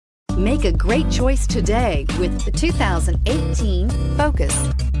Make a great choice today with the 2018 Focus.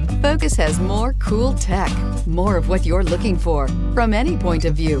 Focus has more cool tech, more of what you're looking for. From any point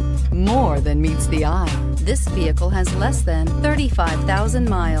of view, more than meets the eye. This vehicle has less than 35,000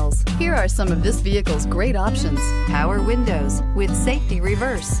 miles. Here are some of this vehicle's great options: power windows with safety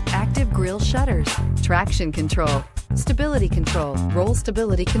reverse, active grille shutters, traction control, stability control, roll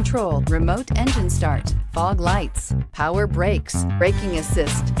stability control, remote engine start, fog lights, power brakes, braking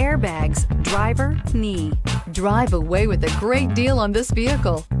assist, airbags, driver, knee. Drive away with a great deal on this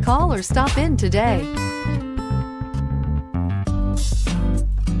vehicle. Call or stop in today.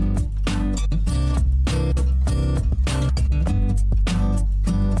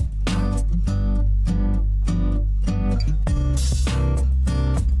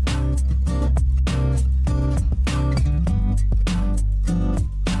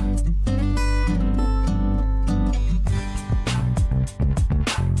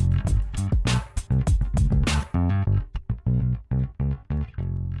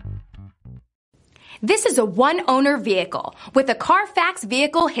 This is a one-owner vehicle with a Carfax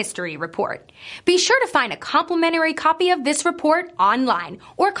Vehicle History Report. Be sure to find a complimentary copy of this report online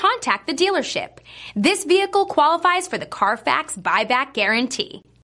or contact the dealership. This vehicle qualifies for the Carfax Buyback Guarantee.